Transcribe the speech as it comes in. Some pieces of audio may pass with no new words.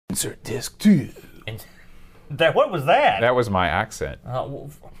Insert disc 2. And what was that? That was my accent.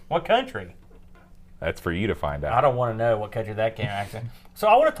 What country? That's for you to find out. I don't want to know what country that came accent. So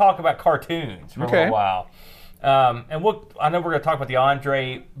I want to talk about cartoons for a little while. And I know we're going to talk about the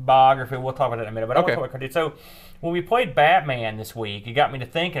Andre biography. We'll talk about that in a minute. But I want to talk about cartoons. So when we played Batman this week, it got me to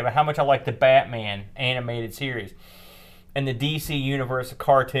thinking about how much I like the Batman animated series and the DC Universe of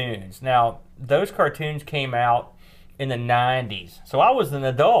cartoons. Now, those cartoons came out in the 90s. So I was an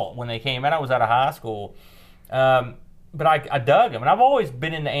adult when they came out. I was out of high school. But I dug them. And I've always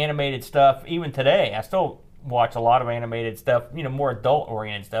been into animated stuff, even today. I still watch a lot of animated stuff, more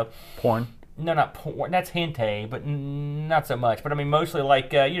adult-oriented stuff. Porn? No, not porn. That's hentai, but not so much. But I mean, mostly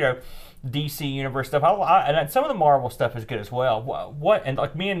like, DC Universe stuff. And some of the Marvel stuff is good as well. And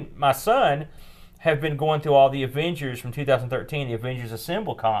like me and my son have been going through all the Avengers from 2013, the Avengers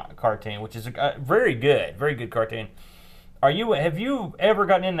Assemble cartoon, which is a very good cartoon. Have you ever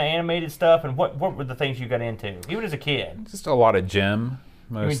gotten into animated stuff, and what were the things you got into, even as a kid? Just a lot of Jim,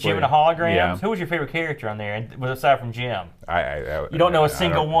 mostly. You mean Jim and the Holograms? Yeah. Who was your favorite character on there, aside from Jim? You don't know a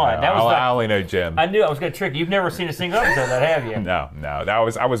single one. No, I only know Jim. I knew I was going to trick you. You've never seen a single episode of that, have you? No.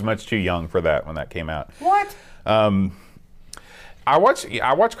 I was much too young for that when that came out. What? I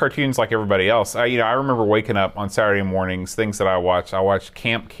watch cartoons like everybody else. I remember waking up on Saturday mornings. Things that I watched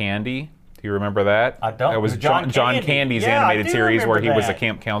Camp Candy. Do you remember that? I don't. That was John Candy's animated series where he was a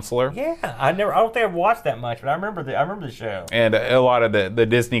camp counselor. Yeah, I don't think I've watched that much, but I remember the show. And a lot of the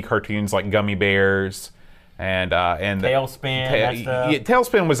Disney cartoons like Gummy Bears and Tailspin.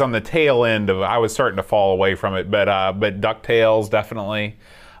 Tailspin was on the tail end of. I was starting to fall away from it, but DuckTales definitely.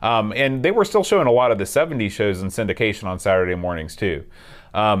 And they were still showing a lot of the 70s shows in syndication on Saturday mornings too.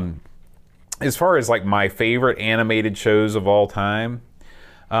 As far as like my favorite animated shows of all time.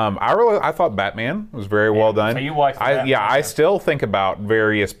 I thought Batman was very well done. So you watched Batman? I still think about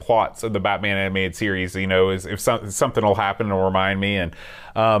various plots of the Batman animated series. If something will happen, it'll remind me. And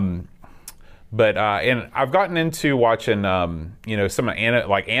I've gotten into watching some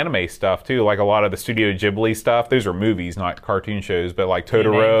anime stuff too, like a lot of the Studio Ghibli stuff. Those are movies, not cartoon shows, but like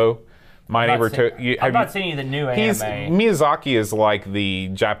Totoro. My Neighbor Totoro. I've not seen any of the new anime. Miyazaki is like the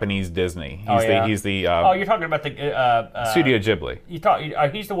Japanese Disney. He's the you're talking about the Studio Ghibli.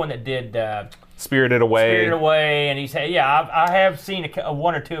 He's the one that did Spirited Away. And he said, I have seen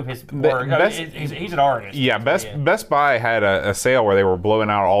one or two of his work. He's an artist. Yeah, Best Buy had a sale where they were blowing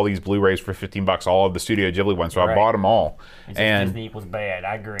out all these Blu-rays for $15, all of the Studio Ghibli ones. So I bought them all. Disney equals bad.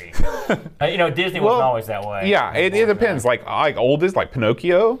 I agree. Disney wasn't always that way. Yeah, it depends. Like old is like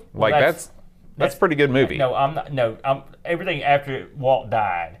Pinocchio. That's a pretty good movie. I'm everything after Walt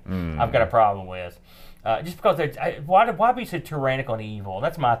died. I've got a problem with. Just because why be so tyrannical and evil?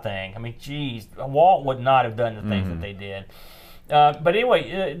 That's my thing. I mean, geez, Walt would not have done the things that they did. But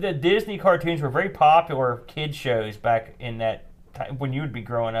anyway, the Disney cartoons were very popular kid shows back in that time when you would be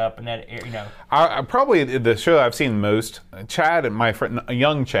growing up in that area. I probably the show I've seen most. Chad and my friend,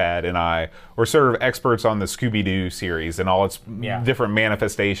 young Chad and I, were sort of experts on the Scooby-Doo series and all its different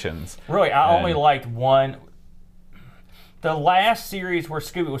manifestations. Really, I only liked one. The last series where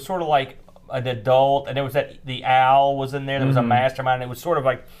Scooby was sort of like an adult, and there was the owl was in there. There was a mastermind. It was sort of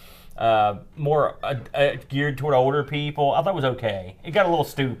like more geared toward older people. I thought it was okay. It got a little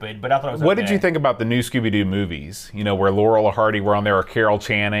stupid, but I thought it was okay. What did you think about the new Scooby-Doo movies? Where Laurel and Hardy were on there, or Carol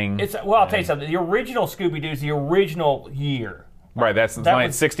Channing? I'll tell you something. The original Scooby-Doo is the original year. Right, that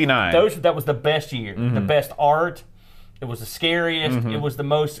was 69. That was the best year. The best art. It was the scariest. It was the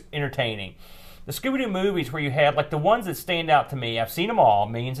most entertaining. The Scooby-Doo movies where you had, like the ones that stand out to me, I've seen them all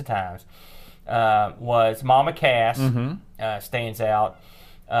millions of times, was Mama Cass stands out.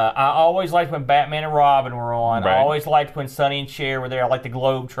 I always liked when Batman and Robin were on. Right. I always liked when Sonny and Cher were there. I liked the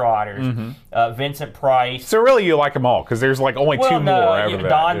Globetrotters. Vincent Price. So really you like them all, because there's like only two more.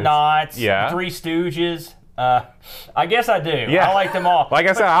 Don Knotts, Three Stooges. I guess I do. Yeah. I like them all. Like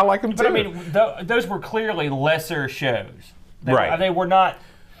I said, I like them too. But I mean, those were clearly lesser shows. They were not...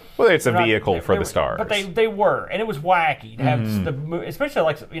 Well, it's a vehicle for the stars. But they were, and it was wacky to have especially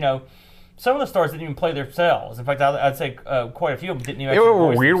like some of the stars didn't even play themselves. In fact, I'd say quite a few of them didn't even. There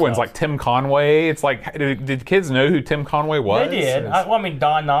were weird ones like Tim Conway. It's like, did kids know who Tim Conway was? They did.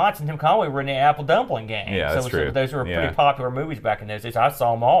 Don Knotts and Tim Conway were in the Apple Dumpling Gang. Yeah, that's true. Those were pretty popular movies back in those days. I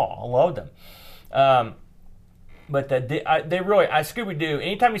saw them all. I loved them. But Scooby-Doo,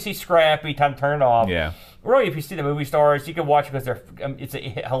 anytime you see Scrappy, time to turn it off. Yeah. Really, if you see the movie stars, you can watch it because it's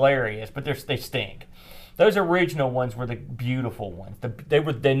hilarious, but they stink. Those original ones were the beautiful ones.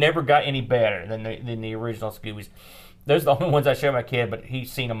 They never got any better than the original Scoobies. Those are the only ones I show my kid, but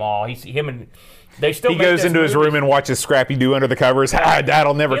he's seen them all. They still. He goes into his room and watches Scrappy Doo under the covers.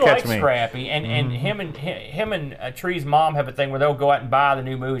 Dad'll never catch me. Scrappy, and him and Tree's mom have a thing where they'll go out and buy the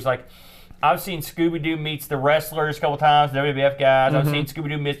new movies. Like I've seen Scooby Doo meets the wrestlers a couple times, the WWF guys. I've seen Scooby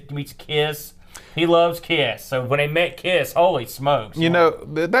Doo meets Kiss. He loves Kiss. So when they met Kiss, holy smokes!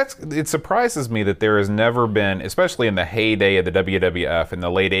 It surprises me that there has never been, especially in the heyday of the WWF in the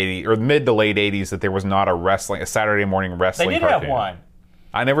late '80s or mid to late '80s, that there was not a Saturday morning wrestling. They did cartoon. have one.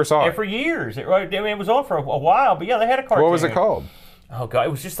 I never saw it for years. It was on for a while, but yeah, they had a cartoon. What was it called? Oh god, it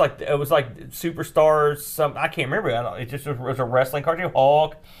was like Superstars. I can't remember. It just was a wrestling cartoon.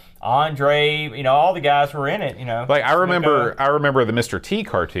 Hulk, Andre, all the guys were in it. Like I remember the Mr. T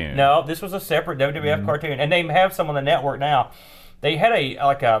cartoon. No, this was a separate WWF cartoon, and they have some on the network now. They had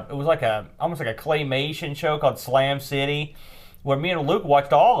almost like a claymation show called Slam City, where me and Luke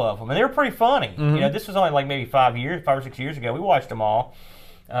watched all of them, and they were pretty funny. This was only like maybe 5 or 6 years ago. We watched them all.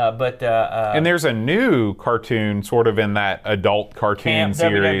 And there's a new cartoon sort of in that adult cartoon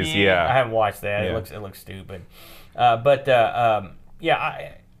series. WWE. Yeah, I haven't watched that. Yeah. It looks stupid.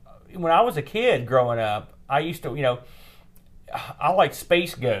 When I was a kid growing up, I used to, I liked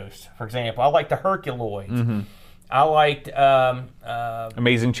Space Ghost, for example. I liked the Herculoids. I liked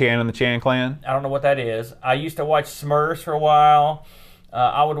Amazing Chan and the Chan Clan. I don't know what that is. I used to watch Smurfs for a while.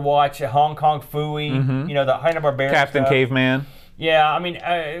 I would watch Hong Kong Phooey. The Hanna-Barbera Captain stuff. Caveman. Yeah, I mean,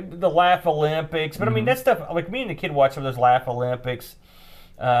 the Laugh Olympics. But I mean, that stuff, like me and the kid watched some of those Laugh Olympics.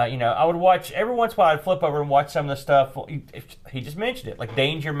 I would watch, every once in a while I'd flip over and watch some of the stuff. He just mentioned it, like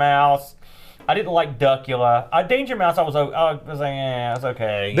Danger Mouse. I didn't like Duckula. Danger Mouse, I was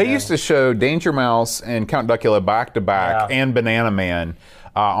okay. They used to show Danger Mouse and Count Duckula back to back and Banana Man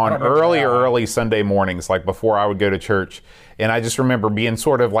on early Sunday mornings, like before I would go to church. And I just remember being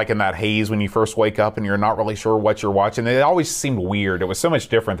sort of like in that haze when you first wake up and you're not really sure what you're watching. It always seemed weird. It was so much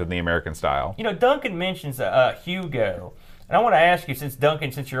different than the American style. Duncan mentions Hugo. And I want to ask you,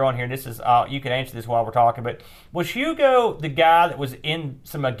 since you're on here, this is you can answer this while we're talking, but was Hugo the guy that was in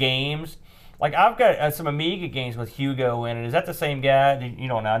some games? Like, I've got some Amiga games with Hugo in it. Is that the same guy? You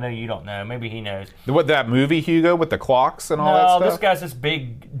don't know. I know you don't know. Maybe he knows. What, that movie Hugo with the clocks and all that stuff? No, this guy's this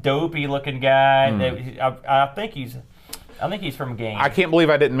big, dopey-looking guy. I think he's from games. I can't believe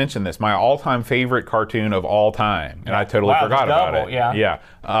I didn't mention this. My all-time favorite cartoon of all time, and I totally forgot about it. Yeah.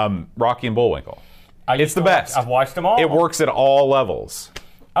 Rocky and Bullwinkle. It's the best. I've watched them all. It works at all levels.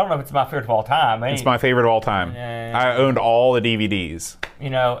 I don't know if it's my favorite of all time. It's my favorite of all time. I owned all the DVDs.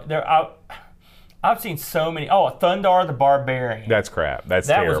 I've seen so many. Oh, Thundar the Barbarian. That's crap. That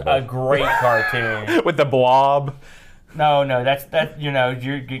terrible. Was a great cartoon. With the blob. No, that's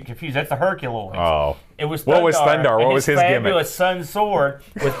you're getting confused. That's the Herculoids. Oh. It was Thundar. What was Thundar? What was his gimmick? Fabulous Sun Sword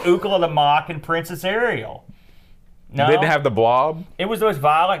with Ukla the Mock and Princess Ariel. No, didn't have the blob. It was the most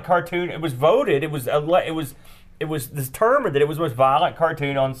violent cartoon. It was voted. It was determined that it was the most violent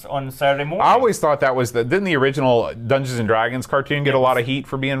cartoon on Saturday morning. I always thought that was didn't the original Dungeons and Dragons cartoon get a lot of heat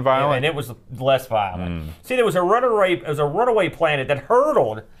for being violent? Yeah, and it was less violent. See, there was a runaway planet that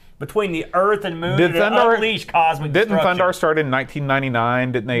hurtled between the Earth and Moon and unleashed cosmic destruction. Didn't Thundar start in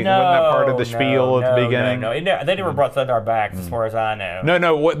 1999? Didn't they? Wasn't that part of the spiel at the beginning? No. They never brought Thundar back, as far as I know.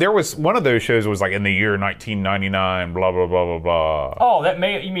 No. There was one of those shows was like in the year 1999. Blah blah blah blah blah. Oh,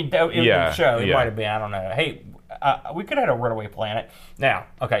 you mean that the show? It might have been. I don't know. Hey, we could have had a runaway planet. Now,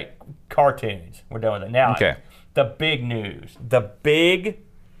 okay, cartoons. We're done with it. Now, the big news. The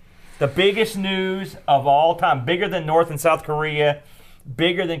biggest news of all time, bigger than North and South Korea.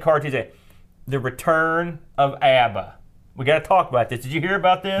 Bigger than cartoons. The return of ABBA. We got to talk about this. Did you hear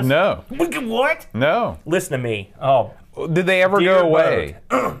about this? No. What? No. Listen to me. Oh. Did they ever go away?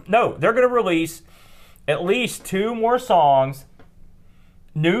 No. They're going to release at least 2 more songs.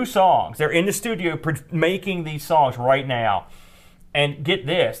 New songs. They're in the studio making these songs right now. And get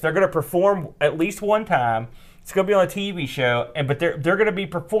this. They're going to perform at least one time. It's going to be on a TV show. But they're going to be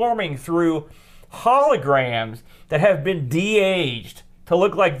performing through holograms that have been de-aged to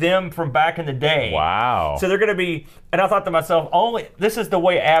look like them from back in the day. Wow. So they're going to be, and I thought to myself, this is the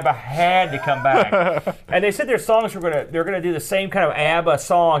way ABBA had to come back. And they said their songs they're going to do the same kind of ABBA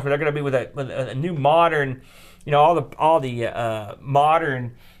songs, but they're going to be with a new modern, all the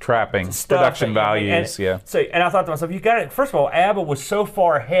modern trapping stuff, production values. So, and I thought to myself, you got it. First of all, ABBA was so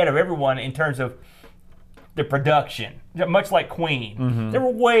far ahead of everyone in terms of the production, much like Queen. They were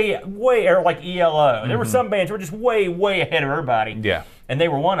way, or like ELO. There were some bands that were just way, way ahead of everybody. Yeah. And they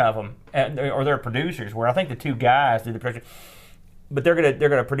were one of them, or their producers, where I think the 2 guys did the production. But they're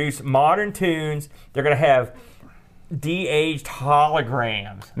gonna produce modern tunes. They're gonna have de-aged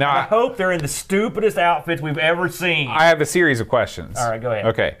holograms. Now, I hope they're in the stupidest outfits we've ever seen. I have a series of questions. All right, go ahead.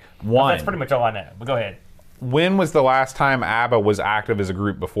 Okay, one. That's pretty much all I know, but go ahead. When was the last time ABBA was active as a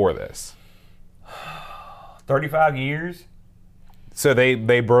group before this? 35 years? So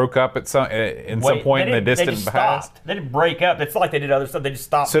they broke up at some point in the distant past. They didn't break up. It's not like they did other stuff. They just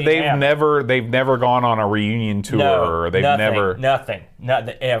stopped. So they've never gone on a reunion tour. No, or they've nothing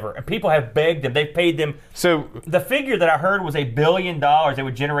ever. And people have begged them. They've paid them. So the figure that I heard was $1 billion they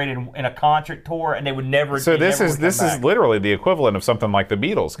would generate in a concert tour, and they would never. So this is literally the equivalent of something like the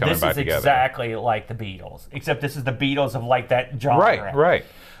Beatles coming back together. This is exactly like the Beatles, except this is the Beatles of like that genre. Right.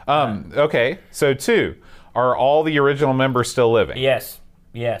 Okay. So 2. Are all the original members still living? Yes,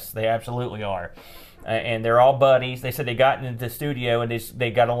 they absolutely are, and they're all buddies. They said they got into the studio and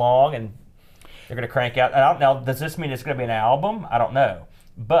they got along, and they're going to crank out. I don't know. Does this mean it's going to be an album? I don't know,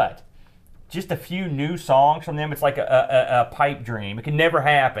 but just a few new songs from them. It's like a pipe dream. It can never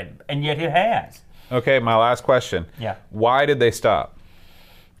happen, and yet it has. Okay, my last question. Yeah. Why did they stop?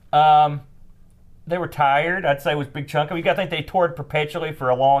 They were tired. I'd say it was a big chunk of it. You got to think they toured perpetually for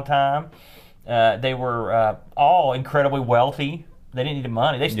a long time. They were all incredibly wealthy. They didn't need the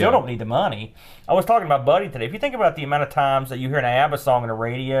money. They still don't need the money. I was talking to my buddy today. If you think about the amount of times that you hear an ABBA song on the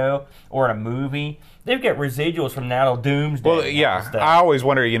radio or in a movie, they've got residuals from now till doomsday. Well, yeah. I always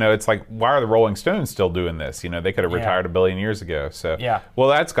wonder, it's like, why are the Rolling Stones still doing this? They could have retired 1 billion years ago. So, well,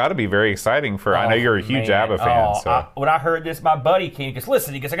 that's got to be very exciting for, I know you're a huge ABBA fan. So. When I heard this, my buddy came, he goes,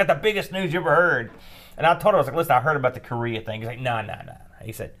 listen, I got the biggest news you ever heard. And I told him, I was like, listen, I heard about the Korea thing. He's like, no.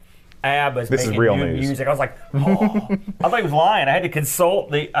 He said, ABBA's making real new news. music. I was like, oh. I thought he was lying. I had to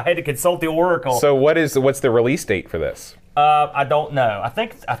consult the Oracle. So what's the release date for this? I don't know. I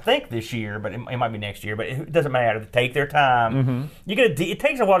think this year, but it might be next year. But it doesn't matter. Take their time. Mm-hmm. It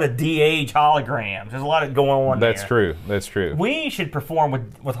takes a lot of de-age holograms. There's a lot going on there. That's true. We should perform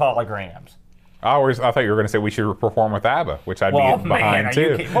with holograms. I thought you were going to say we should perform with ABBA, which I'd be behind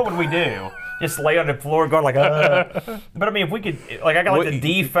too. What would we do? Just lay on the floor going like, But I mean, if we could, I got the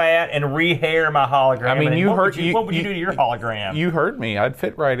defat and rehair my hologram. I mean, what would you do to your hologram? You heard me. I'd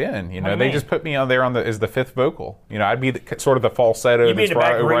fit right in. They just put me on there as the 5th vocal. I'd be sort of the falsetto that's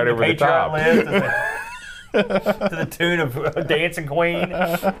right over the top. To the tune of Dancing Queen.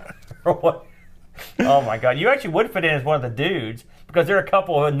 Oh my God! You actually would fit in as one of the dudes because there are a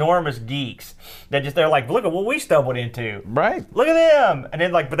couple of enormous geeks that they're like, look at what we stumbled into. Right. Look at them, and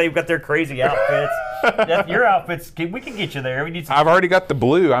then but they've got their crazy outfits. Your outfits, we can get you there. We need. I've already got the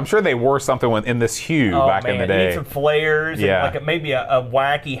blue. I'm sure they wore something in this hue back in the day. You need some flares. Yeah. And maybe a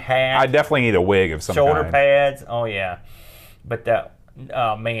wacky hat. I definitely need a wig of some kind. Shoulder pads. Oh yeah. But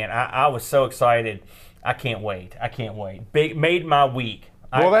oh man, I was so excited. I can't wait. Made my week.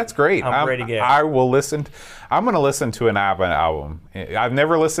 Well, that's great. I'm ready to go. I will listen. I'm going to listen to an ABBA album. I've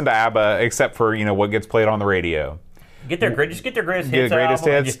never listened to ABBA except for what gets played on the radio. Just get their greatest hits album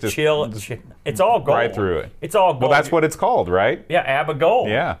and just chill. It's all gold. Right through it. It's all gold. Well, that's what it's called, right? Yeah, ABBA Gold.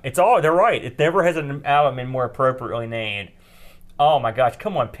 Yeah. They're right. It never has an album been more appropriately named. Oh my gosh,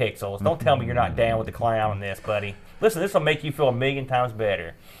 come on, Pixels. Don't tell me you're not down with the clown on this, buddy. Listen, this will make you feel 1,000,000 times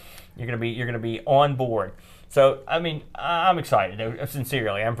better. You're gonna be on board. So, I mean, I'm excited.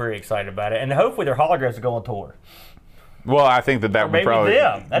 Sincerely, I'm very excited about it. And hopefully their holograms will go on tour. Well, I think that would probably...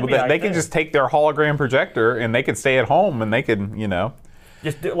 They could just take their hologram projector and they could stay at home and they could,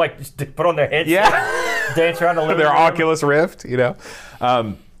 Just put on their headset. Yeah. Dance around the living room. Their Oculus Rift,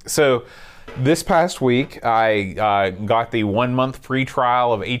 So, this past week, I got the 1-month free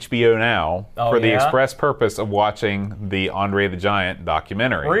trial of HBO Now for the express purpose of watching the Andre the Giant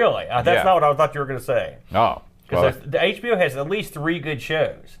documentary. Really? That's not what I thought you were going to say. Oh. Because the HBO has at least 3 good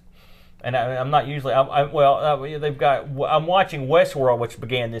shows. And I'm not usually... they've got... I'm watching Westworld, which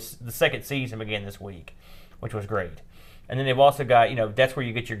the second season began this week, which was great. And then they've also got, that's where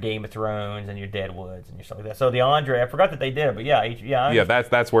you get your Game of Thrones and your Deadwoods and your stuff like that. So the Andre, I forgot that they did it, but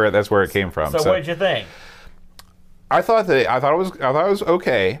that's where it came from. So what did you think? I thought it was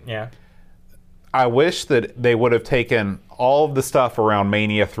okay. Yeah. I wish that they would have taken all of the stuff around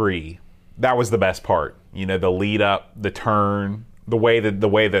Mania 3. That was the best part. The lead up, the turn, the way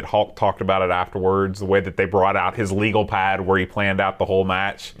that Hulk talked about it afterwards, the way that they brought out his legal pad where he planned out the whole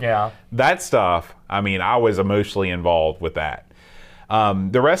match. Yeah. That stuff, I was emotionally involved with that.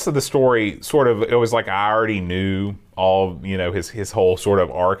 The rest of the story, it was like I already knew all, his whole sort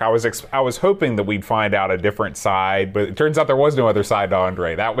of arc. I was hoping that we'd find out a different side, but it turns out there was no other side to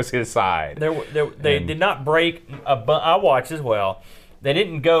Andre. That was his side. They did not break I watched as well. They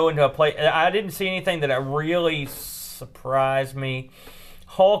didn't go into a place. I didn't see anything that really surprised me.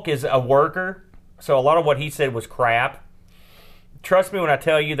 Hulk is a worker So a lot of what he said was crap. Trust me when I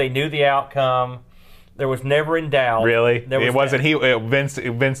tell you, they knew the outcome. There was never in doubt. Really? It wasn't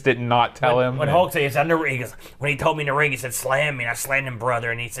Vince did not tell him. When Hulk said, when he told me in the ring, he said, "Slam me," and I slammed him,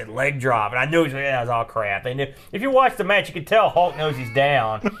 brother, and he said, "Leg drop," and I knew that was all crap. They knew. If you watch the match, you can tell Hulk knows he's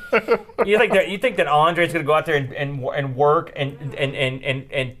down. You think that Andre's going to go out there and work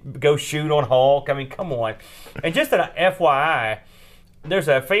and go shoot on Hulk? I mean, come on. And just an FYI, there's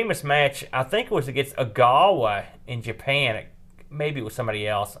a famous match. I think it was against Ogawa in Japan. Maybe it was somebody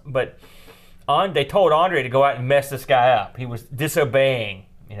else, but. They told Andre to go out and mess this guy up. He was disobeying,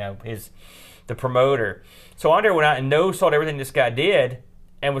 the promoter. So Andre went out and no-sold everything this guy did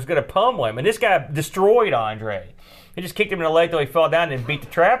and was going to pummel him. And this guy destroyed Andre. He just kicked him in the leg till he fell down and beat the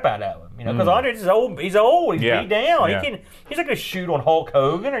crap out of him. Because Andre is old. He's old. He's beat down. Yeah. He's not going to shoot on Hulk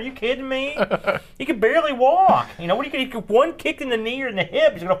Hogan. Are you kidding me? He can barely walk. One kick in the knee or in the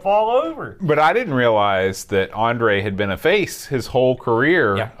hip, he's going to fall over. But I didn't realize that Andre had been a face his whole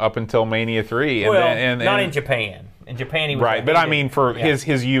career up until Mania 3. Not in Japan. In Japan, he was right. But I mean, for his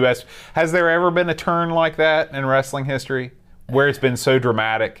U.S., has there ever been a turn like that in wrestling history where it's been so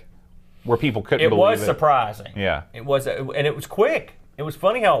dramatic? Where people couldn't believe it. It was surprising. Yeah. It was, and it was quick. It was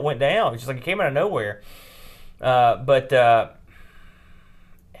funny how it went down. It was just like it came out of nowhere. But there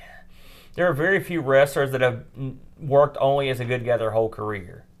are very few wrestlers that have worked only as a good guy their whole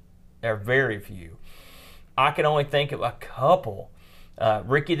career. There are very few. I can only think of a couple.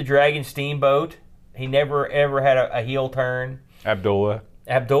 Ricky the Dragon Steamboat. He never, ever had a heel turn. Abdullah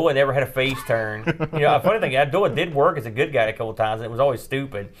never had a face turn. A funny thing, Abdullah did work as a good guy a couple times, and it was always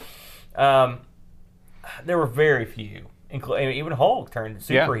stupid. There were very few, even Hulk turned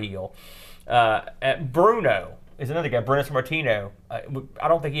super heel. Bruno is another guy, Bruno Sammartino. I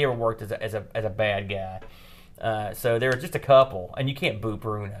don't think he ever worked as a bad guy. So there were just a couple, and you can't boo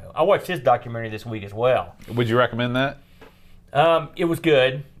Bruno. I watched his documentary this week as well. Would you recommend that? It was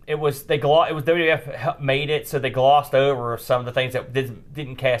good. It was WWF made it, so they glossed over some of the things that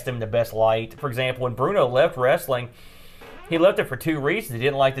didn't cast him in the best light. For example, when Bruno left wrestling, he left it for two reasons. He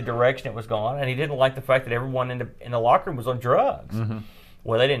didn't like the direction it was going, and he didn't like the fact that everyone in the locker room was on drugs. Mm-hmm.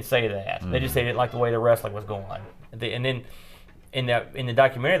 Well, they didn't say that. Mm-hmm. They just said they didn't like the way the wrestling was going. And then in the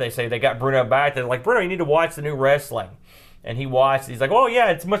documentary, they say they got Bruno back. They're like, Bruno, you need to watch the new wrestling. And he watched. He's like, oh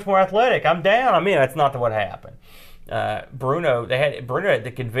yeah, it's much more athletic. I'm down. I'm in. That's not what happened. Bruno had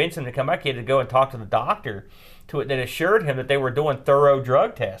to convince him to come back. He had to go and talk to the doctor that assured him that they were doing thorough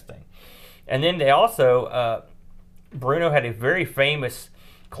drug testing. And then they also, Bruno had a very famous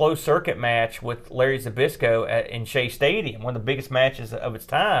closed circuit match with Larry Zbyszko in Shea Stadium, one of the biggest matches of its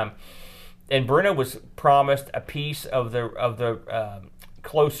time. And Bruno was promised a piece of the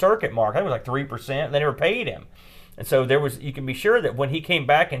closed circuit mark. I think it was like 3%. They never paid him. And so you can be sure that when he came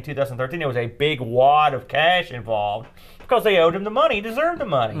back in 2013, there was a big wad of cash involved because they owed him the money. He deserved the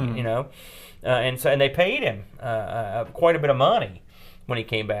money, and they paid him quite a bit of money when he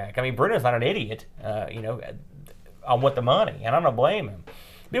came back. I mean, Bruno's not an idiot, on what the money, and I don't blame him.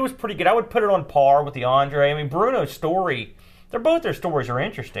 It was pretty good. I would put it on par with the Andre. I mean, Bruno's story, both their stories are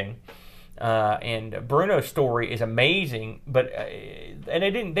interesting. And Bruno's story is amazing, but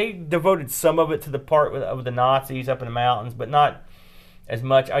they devoted some of it to the part of the Nazis up in the mountains, but not as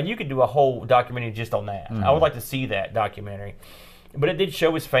much. You could do a whole documentary just on that. Mm-hmm. I would like to see that documentary. But it did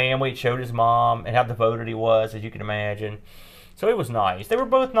show his family, it showed his mom, and how devoted he was, as you can imagine. So it was nice. They were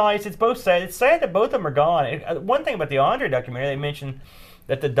both nice. It's both sad. It's sad that both of them are gone. One thing about the Andre documentary, they mentioned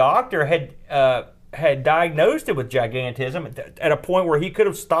that the doctor had diagnosed it with gigantism at a point where he could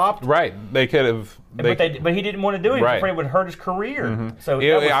have stopped. Right, they could have. But he didn't want to do it. He was afraid it would hurt his career. Mm-hmm. So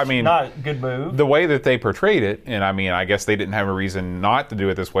that was not a good move. The way that they portrayed it, and I guess they didn't have a reason not to do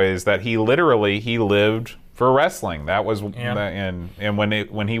it this way, is that he lived for wrestling. That was, and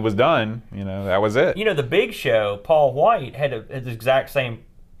when he was done, that was it. The Big Show, Paul White had the exact same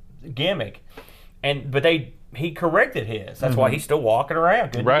gimmick, but he corrected his. That's why he's still walking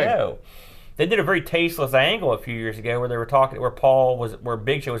around, good to go. They did a very tasteless angle a few years ago where they were talking, where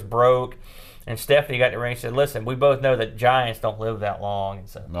Big Show was broke, and Stephanie got in the ring and said, "Listen, we both know that giants don't live that long, and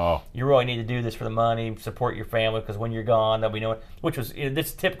so you really need to do this for the money, support your family, because when you're gone, they'll be knowing." Which was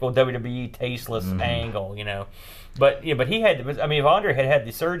this typical WWE tasteless angle, But he had. If Andre had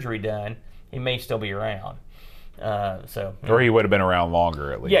the surgery done, he may still be around. Or he would have been around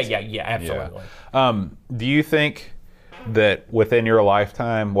longer at least. Yeah, absolutely. Yeah. Do you think that within your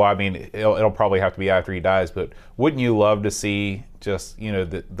lifetime, it'll probably have to be after he dies, but wouldn't you love to see just,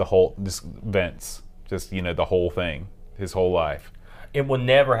 the whole, just Vince, just, the whole thing, his whole life? It will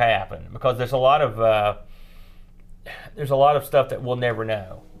never happen because there's a lot of there's a lot of stuff that we'll never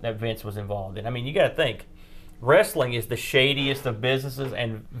know that Vince was involved in. I mean, you got to think, wrestling is the shadiest of businesses,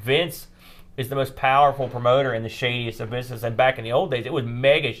 and Vince is the most powerful promoter in the shadiest of businesses. And back in the old days, it was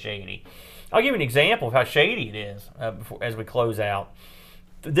mega shady. I'll give you an example of how shady it is as we close out.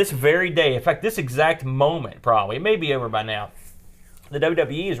 This very day, in fact, this exact moment, probably, it may be over by now, the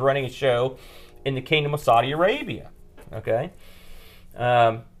WWE is running a show in the Kingdom of Saudi Arabia. Okay?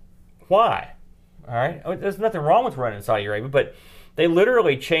 Why? All right? There's nothing wrong with running in Saudi Arabia, but they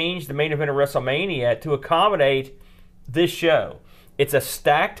literally changed the main event of WrestleMania to accommodate this show. It's a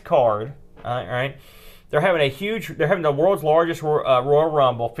stacked card. All right? They're having the world's largest Royal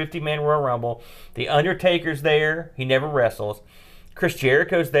Rumble, 50-man Royal Rumble. The Undertaker's there. He never wrestles. Chris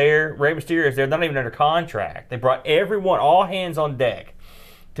Jericho's there. Rey Mysterio's there. They're not even under contract. They brought everyone, all hands on deck,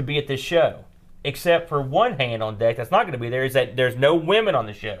 to be at this show. Except for one hand on deck that's not going to be there, is that there's no women on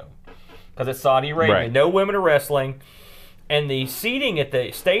the show. Because it's Saudi Arabia. Right. No women are wrestling. And the seating at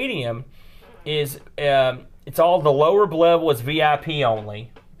the stadium is, it's all the lower level is VIP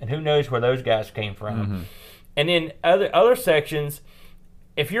only. And who knows where those guys came from. Mm-hmm. And in other sections,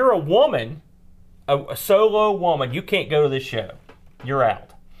 if you're a woman, a solo woman, you can't go to this show. You're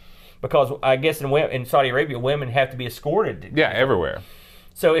out. Because I guess in Saudi Arabia, women have to be escorted. Yeah, everywhere.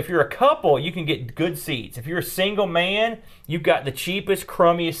 So if you're a couple, you can get good seats. If you're a single man, you've got the cheapest,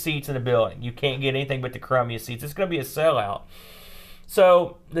 crummiest seats in the building. You can't get anything but the crummiest seats. It's going to be a sellout.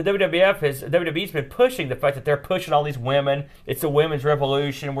 So the WWE's been pushing the fact that they're pushing all these women. It's a women's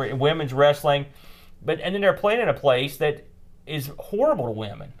revolution. We're women's wrestling. And then they're playing in a place that is horrible to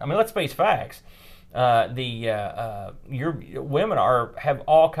women. I mean, let's face facts. Your women have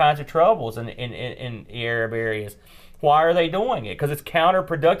all kinds of troubles in the Arab areas. Why are they doing it? Because it's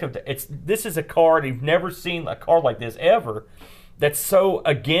counterproductive. This is a card, you've never seen a card like this ever, that's so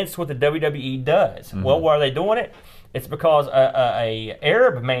against what the WWE does. Mm-hmm. Well, why are they doing it? It's because a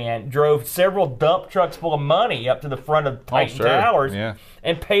Arab man drove several dump trucks full of money up to the front of Titan Towers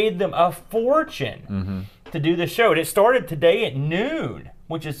and paid them a fortune to do the show. And it started today at noon,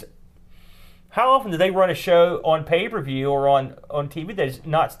 which is, how often do they run a show on pay-per-view or on TV that is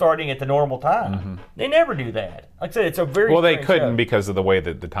not starting at the normal time? Mm-hmm. They never do that. Like I said, it's a very well, they couldn't show. Because of the way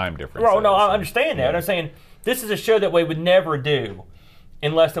that the time difference Well, is. no, I understand that. Yeah. I'm saying this is a show that we would never do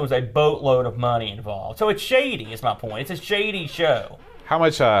unless there was a boatload of money involved. So it's shady, is my point. It's a shady show. How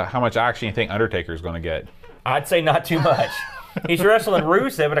much action do you think Undertaker's going to get? I'd say not too much. He's wrestling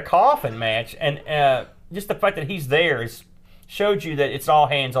Rusev in a coffin match, and just the fact that he's there showed you that it's all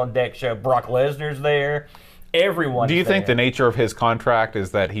hands on deck show. Brock Lesnar's there. Everyone. Do you think the nature of his contract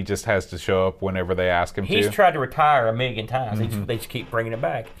is that he just has to show up whenever they ask him to? He's tried to retire a million times. Mm-hmm. They just keep bringing it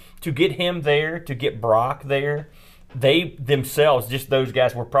back. To get him there, to get Brock there, they themselves, just those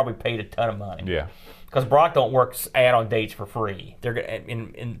guys, were probably paid a ton of money. Yeah. Because Brock don't work add-on dates for free. They're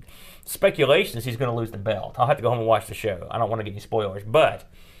in speculation is he's going to lose the belt. I'll have to go home and watch the show. I don't want to get any spoilers,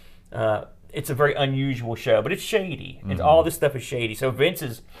 but it's a very unusual show. But it's shady. Mm-hmm. All this stuff is shady. So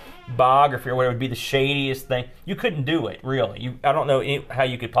Vince's biography or whatever would be the shadiest thing. You couldn't do it, really. I don't know how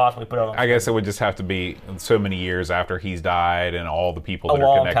you could possibly put it on. I guess it would just have to be so many years after he's died and all the people that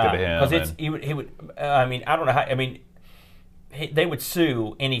are connected to him. Because he would. I mean, I don't know how. I mean, they would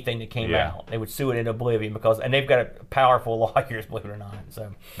sue anything that came out. They would sue it into oblivion and they've got powerful lawyers, believe it or not.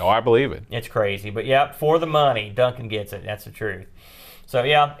 So. No, I believe it. It's crazy, but yeah, for the money, Duncan gets it. That's the truth. So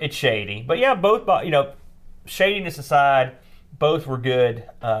yeah, it's shady, but yeah, both. Shadiness aside, both were good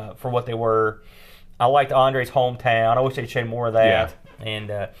for what they were. I liked Andre's hometown. I wish they'd show more of that.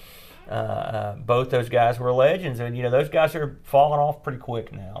 Yeah. And both those guys were legends, and those guys are falling off pretty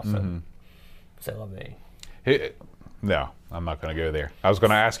quick now. So, no, I'm not going to go there. I was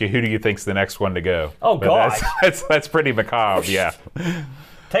going to ask you, who do you think's the next one to go? Oh, gosh. That's pretty macabre, yeah.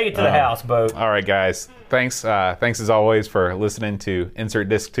 Take it to the house, Bo. All right, guys. Thanks as always for listening to Insert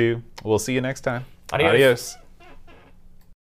Disc 2. We'll see you next time. Adios.